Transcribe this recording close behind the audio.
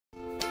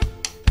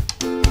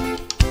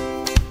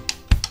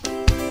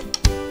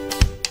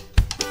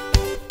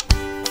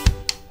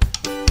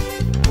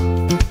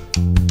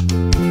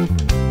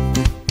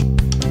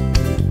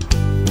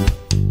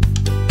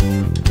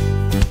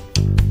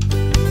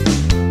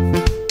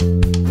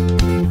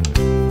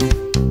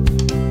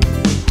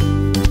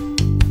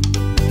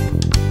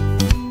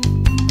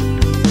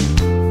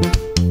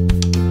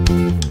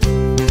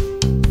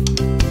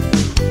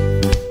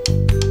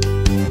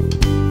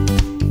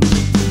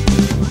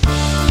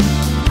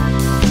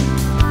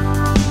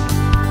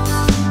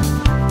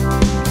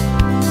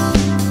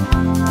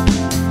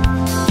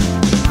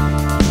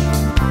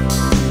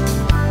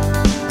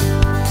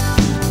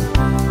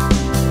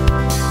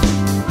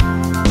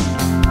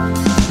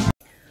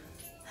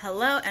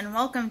Hello and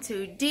welcome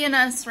to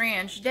DNS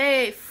Ranch,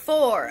 day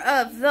 4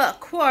 of the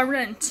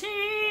quarantine.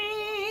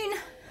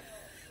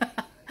 We're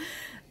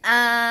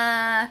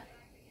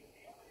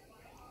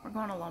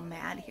going a little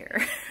mad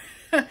here.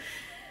 A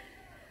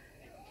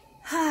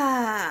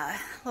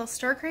little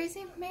stir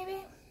crazy, maybe?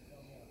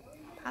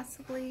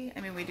 Possibly.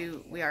 I mean,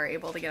 we are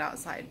able to get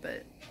outside,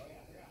 but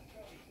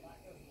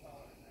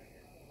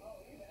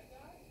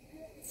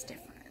it's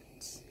different.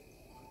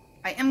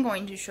 I am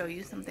going to show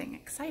you something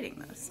exciting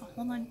though, so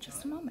hold on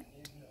just a moment.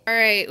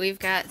 Alright, we've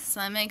got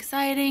some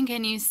exciting.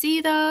 Can you see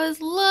those?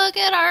 Look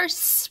at our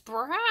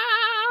sprouts!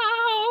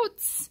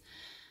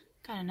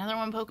 Got another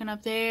one poking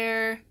up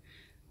there.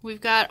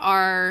 We've got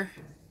our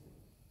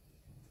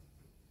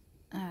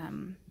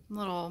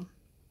little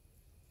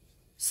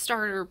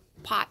starter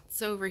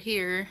pots over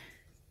here.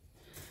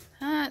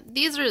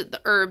 These are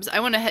the herbs. I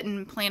went ahead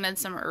and planted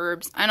some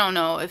herbs. I don't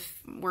know if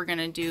we're going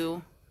to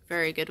do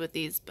very good with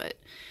these, but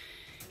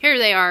here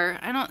they are.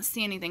 I don't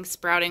see anything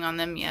sprouting on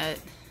them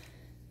yet.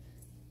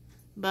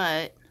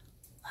 But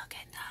look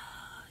at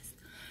those.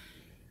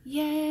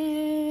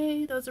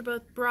 Yay! Those are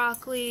both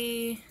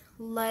broccoli,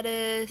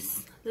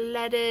 lettuce.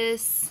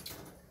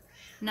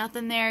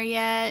 Nothing there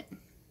yet.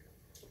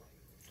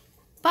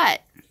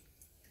 But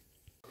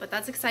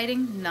that's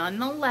exciting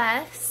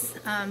nonetheless.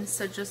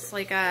 So just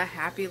like a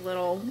happy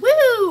little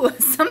woo!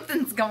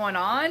 Something's going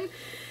on.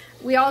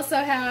 We also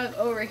have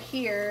over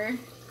here,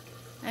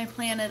 I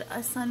planted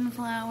a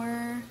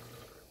sunflower,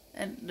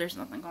 and there's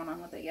nothing going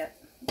on with it yet,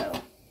 though.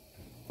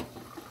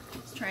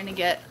 Just trying to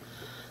get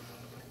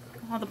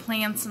all the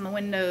plants in the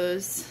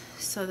windows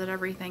so that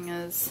everything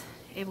is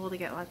able to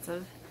get lots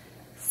of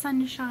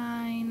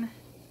sunshine.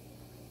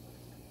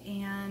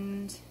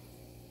 And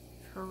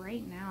for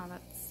right now,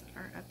 that's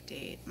our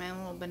update. My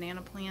little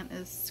banana plant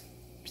is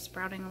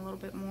sprouting a little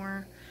bit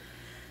more.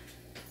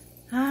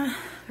 But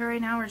right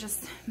now we're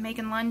just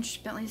making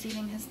lunch. Bentley's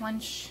eating his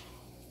lunch.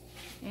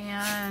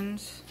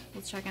 And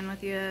we'll check in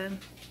with you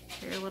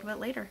here a little bit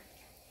later.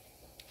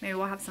 Maybe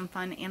we'll have some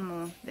fun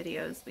animal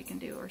videos we can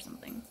do or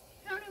something.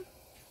 I don't know.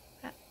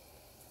 But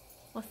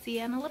we'll see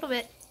you in a little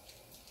bit.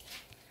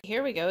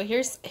 Here we go.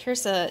 Here's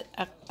a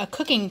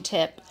cooking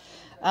tip.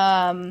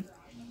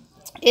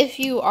 If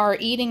you are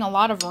eating a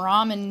lot of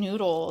ramen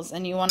noodles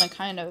and you want to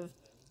kind of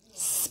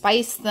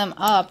spice them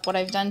up, what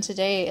I've done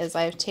today is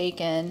I've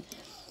taken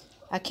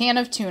a can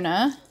of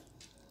tuna,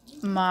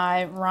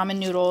 my ramen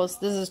noodles.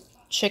 This is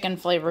chicken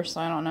flavor, so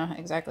I don't know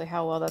exactly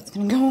how well that's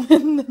going to go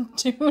in the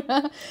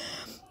tuna.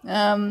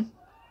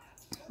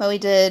 But we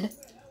did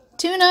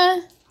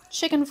tuna,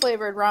 chicken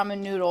flavored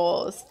ramen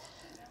noodles,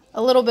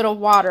 a little bit of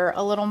water,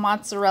 a little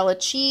mozzarella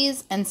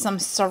cheese, and some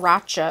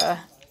sriracha.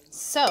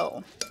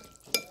 So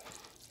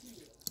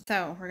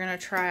we're going to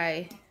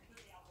try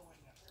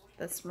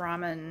this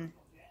ramen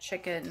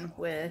chicken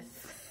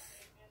with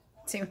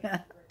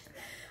tuna,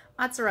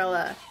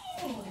 mozzarella,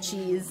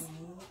 cheese,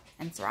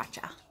 and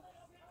sriracha.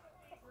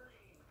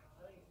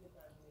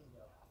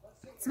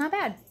 It's not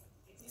bad.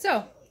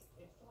 So,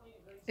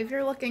 if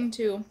you're looking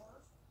to,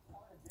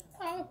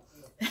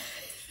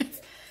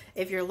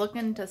 if you're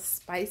looking to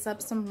spice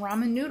up some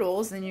ramen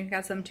noodles and you've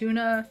got some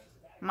tuna,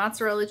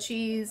 mozzarella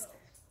cheese,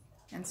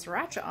 and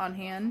sriracha on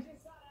hand,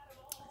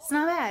 it's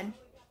not bad.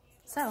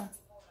 So, a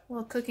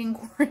little cooking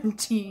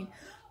quarantine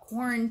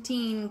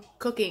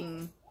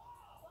cooking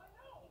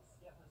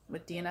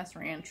with DNS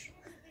Ranch.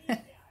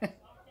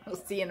 We'll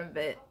see you in a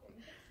bit.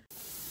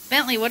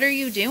 Bentley, what are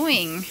you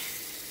doing?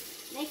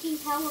 Making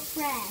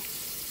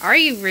HelloFresh. Are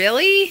you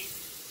really?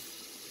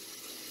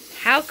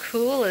 How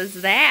cool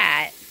is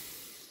that?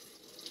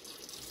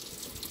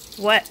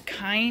 What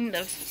kind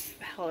of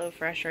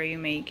HelloFresh are you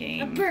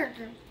making? A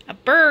burger. A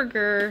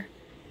burger?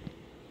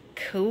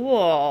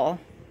 Cool.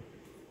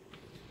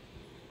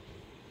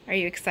 Are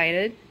you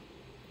excited?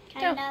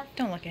 Kind of.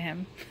 Don't look at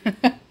him.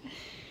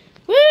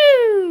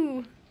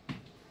 Woo!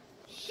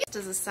 Just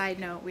as a side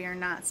note, we are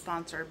not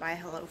sponsored by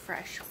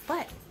HelloFresh,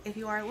 but if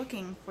you are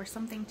looking for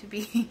something to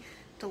be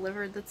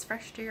delivered that's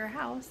fresh to your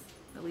house,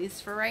 at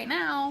least for right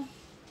now.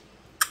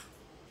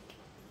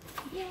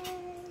 Yay!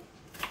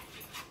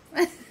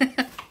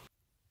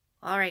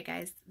 Alright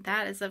guys,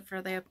 that is it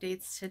for the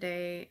updates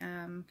today.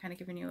 Kind of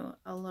giving you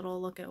a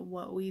little look at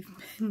what we've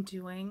been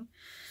doing.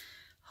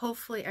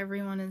 Hopefully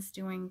everyone is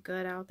doing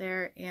good out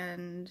there,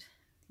 and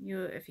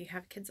if you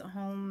have kids at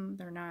home,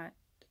 they're not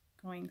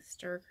going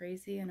stir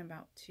crazy and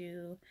about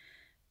to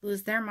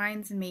lose their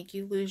minds and make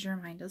you lose your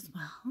mind as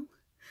well.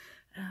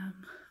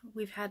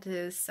 We've had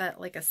to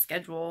set like a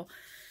schedule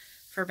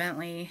for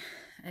Bentley,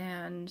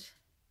 and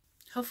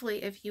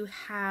hopefully if you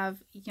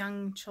have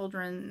young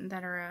children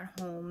that are at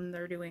home,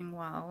 they're doing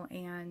well.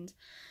 And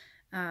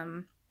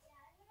I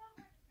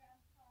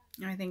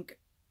think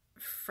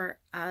for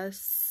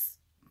us,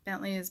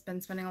 Bentley has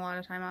been spending a lot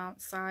of time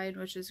outside,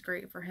 which is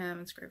great for him.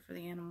 It's great for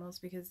the animals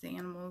because the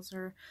animals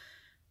are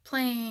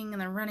playing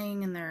and they're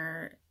running and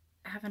they're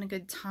having a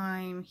good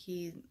time.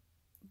 He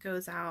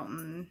goes out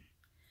and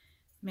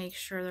makes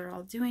sure they're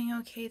all doing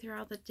okay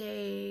throughout the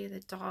day. The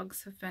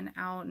dogs have been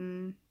out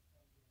and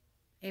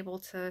able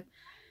to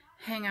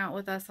hang out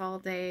with us all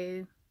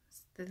day.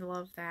 They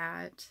love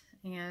that.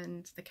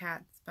 And the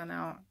cat's been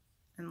out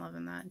and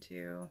loving that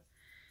too.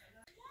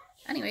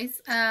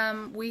 Anyways,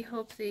 we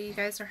hope that you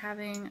guys are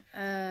having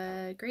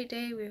a great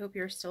day. We hope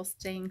you're still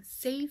staying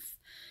safe,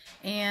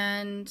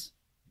 and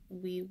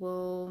we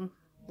will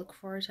look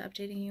forward to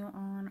updating you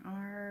on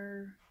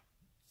our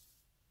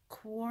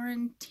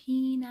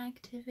quarantine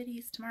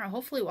activities tomorrow.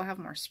 Hopefully we'll have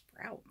more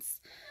sprouts.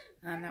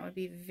 That would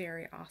be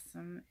very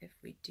awesome if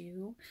we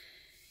do.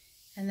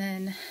 And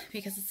then,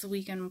 because it's the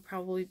weekend, we'll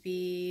probably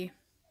be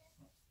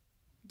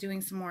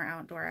doing some more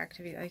outdoor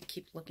activity. I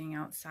keep looking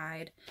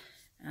outside,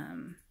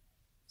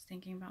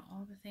 thinking about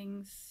all the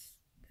things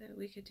that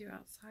we could do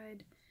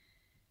outside.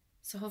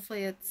 So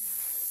hopefully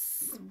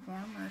it's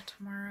warmer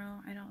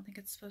tomorrow. I don't think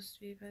it's supposed to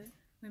be, but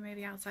we may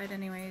be outside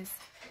anyways.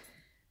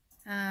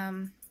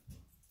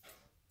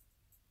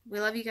 We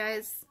love you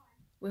guys.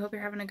 We hope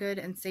you're having a good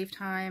and safe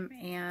time,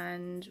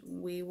 and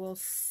we will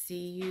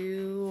see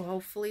you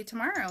hopefully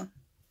tomorrow.